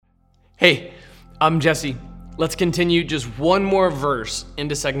Hey, I'm Jesse. Let's continue just one more verse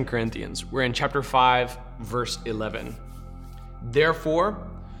into 2 Corinthians. We're in chapter 5, verse 11. Therefore,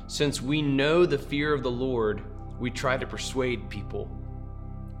 since we know the fear of the Lord, we try to persuade people.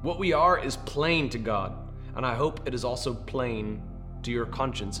 What we are is plain to God, and I hope it is also plain to your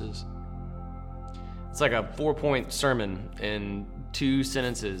consciences. It's like a 4-point sermon in 2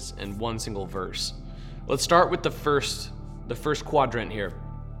 sentences in one single verse. Let's start with the first quadrant here.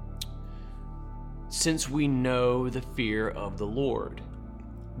 Since we know the fear of the Lord.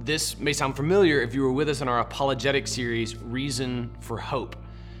 This may sound familiar if you were with us in our apologetic series, Reason for Hope.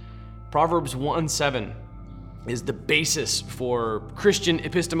 Proverbs 1:7 is the basis for Christian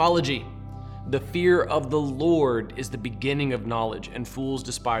epistemology. The fear of the Lord is the beginning of knowledge, and fools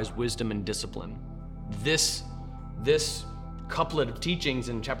despise wisdom and discipline. This couplet of teachings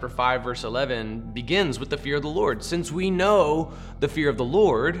in chapter 5, verse 11 begins with the fear of the Lord. Since we know the fear of the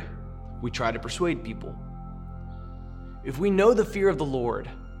Lord, we try to persuade people. If we know the fear of the Lord,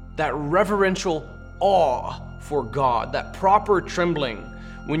 that reverential awe for God, that proper trembling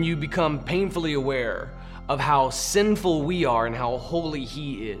when you become painfully aware of how sinful we are and how holy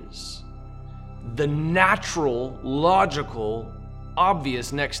He is, the natural, logical,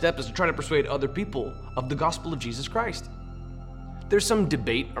 obvious next step is to try to persuade other people of the gospel of Jesus Christ. There's some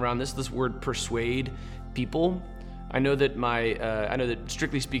debate around this word persuade people. I know that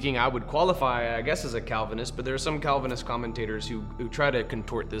strictly speaking, I would qualify, I guess, as a Calvinist, but there are some Calvinist commentators who try to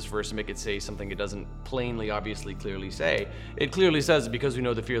contort this verse and make it say something it doesn't plainly, obviously, clearly say. It clearly says, because we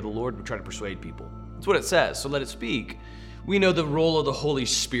know the fear of the Lord, we try to persuade people. That's what it says, so let it speak. We know the role of the Holy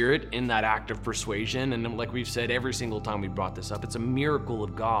Spirit in that act of persuasion, and like we've said every single time we brought this up, it's a miracle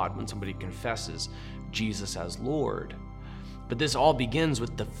of God when somebody confesses Jesus as Lord. But this all begins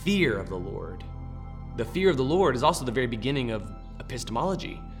with the fear of the Lord. The fear of the Lord is also the very beginning of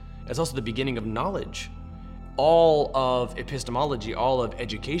epistemology. It's also the beginning of knowledge. All of epistemology, all of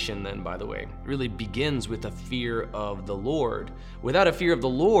education then, by the way, really begins with a fear of the Lord. Without a fear of the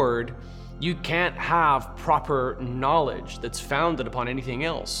Lord, you can't have proper knowledge that's founded upon anything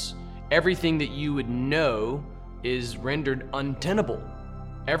else. Everything that you would know is rendered untenable.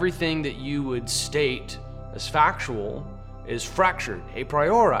 Everything that you would state as factual is fractured a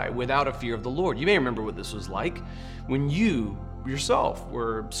priori without a fear of the Lord. You may remember what this was like when you yourself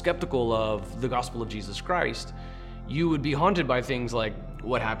were skeptical of the gospel of Jesus Christ. You would be haunted by things like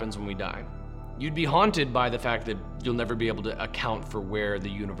what happens when we die. You'd be haunted by the fact that you'll never be able to account for where the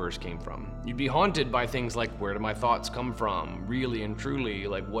universe came from. You'd be haunted by things like, where do my thoughts come from? Really and truly,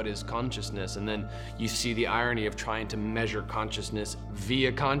 like, what is consciousness? And then you see the irony of trying to measure consciousness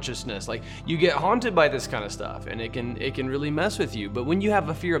via consciousness. Like, you get haunted by this kind of stuff, and it can really mess with you. But when you have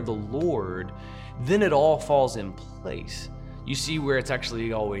a fear of the Lord, then it all falls in place. You see where it's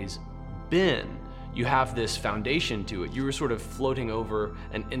actually always been. You have this foundation to it. You were sort of floating over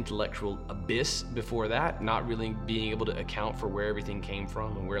an intellectual abyss before that, not really being able to account for where everything came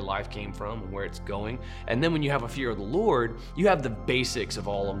from and where life came from and where it's going. And then when you have a fear of the Lord, you have the basics of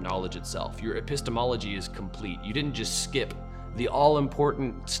all of knowledge itself. Your epistemology is complete. You didn't just skip the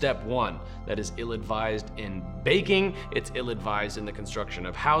all-important step 1 that is ill-advised in baking, it's ill-advised in the construction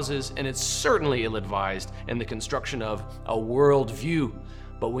of houses, and it's certainly ill-advised in the construction of a worldview.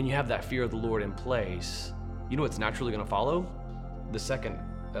 But when you have that fear of the Lord in place, you know what's naturally going to follow? The second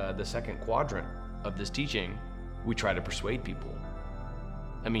quadrant of this teaching, we try to persuade people.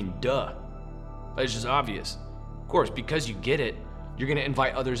 I mean, duh. It's just obvious. Of course, because you get it, you're going to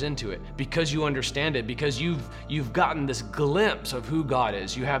invite others into it. Because you understand it, because you've gotten this glimpse of who God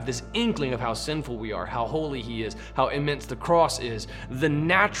is. You have this inkling of how sinful we are, how holy He is, how immense the cross is. The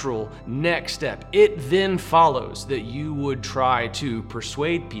natural next step, it then follows that you would try to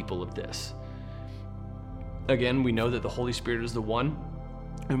persuade people of this. Again, we know that the Holy Spirit is the one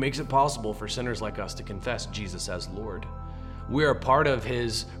who makes it possible for sinners like us to confess Jesus as Lord. We are part of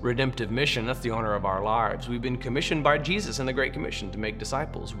His redemptive mission. That's the honor of our lives. We've been commissioned by Jesus in the Great Commission to make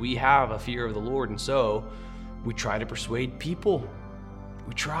disciples. We have a fear of the Lord, and so we try to persuade people.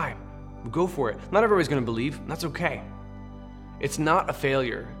 We try. We go for it. Not everybody's going to believe. And that's okay. It's not a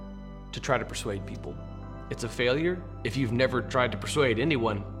failure to try to persuade people. It's a failure if you've never tried to persuade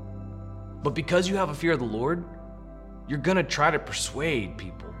anyone. But because you have a fear of the Lord, you're going to try to persuade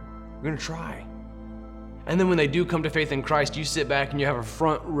people. You're going to try. And then when they do come to faith in Christ, you sit back and you have a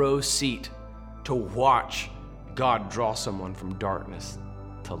front row seat to watch God draw someone from darkness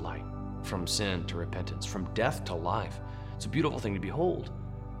to light, from sin to repentance, from death to life. It's a beautiful thing to behold.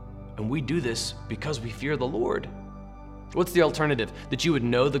 And we do this because we fear the Lord. What's the alternative? That you would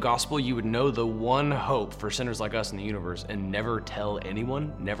know the gospel, you would know the one hope for sinners like us in the universe and never tell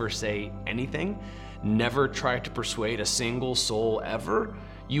anyone, never say anything, never try to persuade a single soul ever?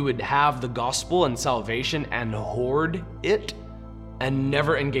 You would have the gospel and salvation and hoard it and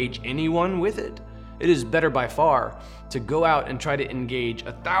never engage anyone with it? It is better by far to go out and try to engage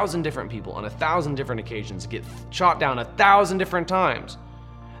 1,000 different people on 1,000 different occasions, get shot down 1,000 different times,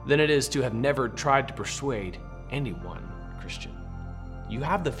 than it is to have never tried to persuade anyone, Christian. You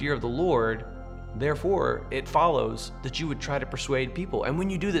have the fear of the Lord, therefore it follows that you would try to persuade people. And when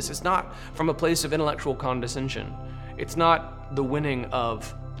you do this, it's not from a place of intellectual condescension. It's not the winning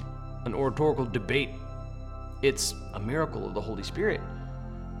of an oratorical debate. It's a miracle of the Holy Spirit.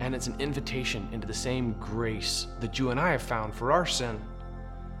 And it's an invitation into the same grace that you and I have found for our sin.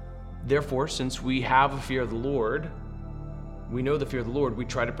 Therefore, since we have a fear of the Lord, we know the fear of the Lord, we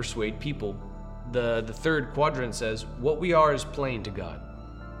try to persuade people. The third quadrant says, what we are is plain to God.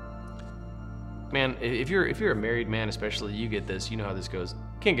 Man, if you're a married man especially, you get this, you know how this goes.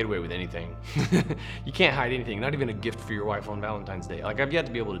 Can't get away with anything. You can't hide anything, not even a gift for your wife on Valentine's Day. Like, I've yet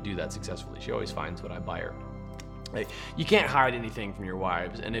to be able to do that successfully. She always finds what I buy her. Like, you can't hide anything from your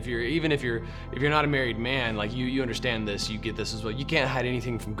wives, and if you're not a married man, like you understand this, you get this as well. You can't hide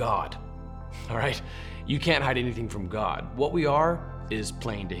anything from God. All right, you can't hide anything from God. What we are is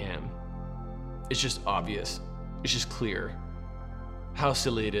plain to Him. It's just obvious. It's just clear. How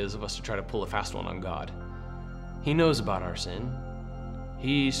silly it is of us to try to pull a fast one on God. He knows about our sin.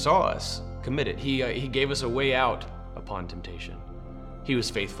 He saw us commit it. He gave us a way out upon temptation. He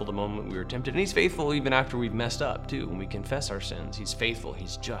was faithful the moment we were tempted, and He's faithful even after we've messed up too. When we confess our sins, He's faithful,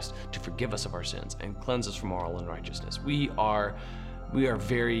 He's just to forgive us of our sins and cleanse us from all unrighteousness. We are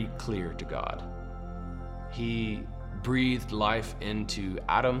very clear to God. He breathed life into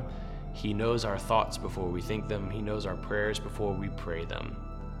Adam. He knows our thoughts before we think them. He knows our prayers before we pray them.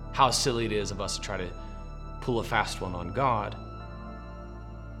 How silly it is of us to try to pull a fast one on God.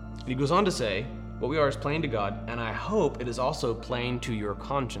 He goes on to say, what we are is plain to God, and I hope it is also plain to your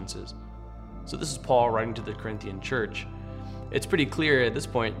consciences. So this is Paul writing to the Corinthian church. It's pretty clear at this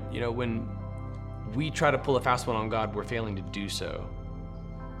point, when we try to pull a fast one on God, we're failing to do so.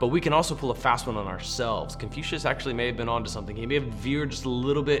 But we can also pull a fast one on ourselves. Confucius actually may have been onto something. He may have veered just a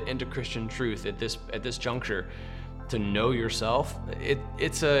little bit into Christian truth at this juncture. To know yourself,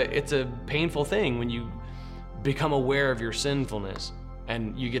 it's a painful thing when you become aware of your sinfulness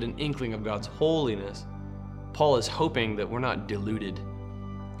and you get an inkling of God's holiness. Paul is hoping that we're not deluded.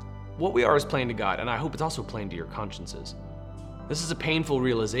 What we are is plain to God, and I hope it's also plain to your consciences. This is a painful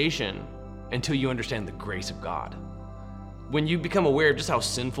realization until you understand the grace of God. When you become aware of just how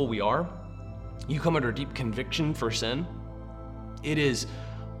sinful we are, you come under deep conviction for sin. It is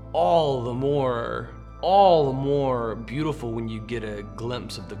all the more beautiful when you get a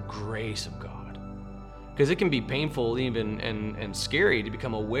glimpse of the grace of God. Because it can be painful even and scary to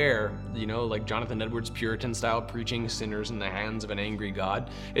become aware, like Jonathan Edwards' Puritan style preaching sinners in the hands of an angry God.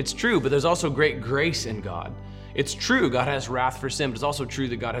 It's true, but there's also great grace in God. It's true God has wrath for sin, but it's also true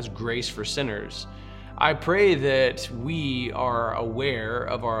that God has grace for sinners. I pray that we are aware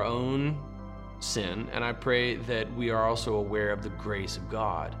of our own sin, and I pray that we are also aware of the grace of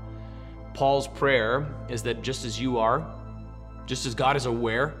God. Paul's prayer is that just as God is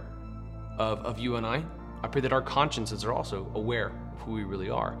aware of you and I pray that our consciences are also aware of who we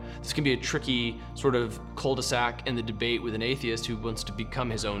really are. This can be a tricky sort of cul-de-sac in the debate with an atheist who wants to become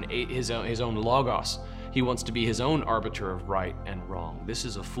his own logos. He wants to be his own arbiter of right and wrong. This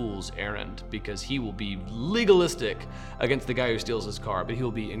is a fool's errand because he will be legalistic against the guy who steals his car, but he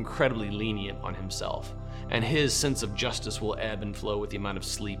will be incredibly lenient on himself. And his sense of justice will ebb and flow with the amount of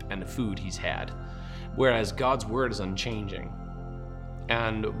sleep and food he's had. Whereas God's word is unchanging.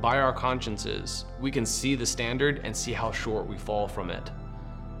 And by our consciences, we can see the standard and see how short we fall from it.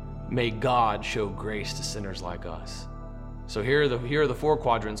 May God show grace to sinners like us. So here are the four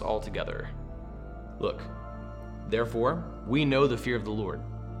quadrants all together. Look, therefore, we know the fear of the Lord.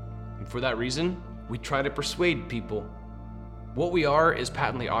 And for that reason, we try to persuade people. What we are is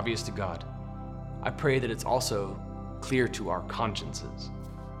patently obvious to God. I pray that it's also clear to our consciences.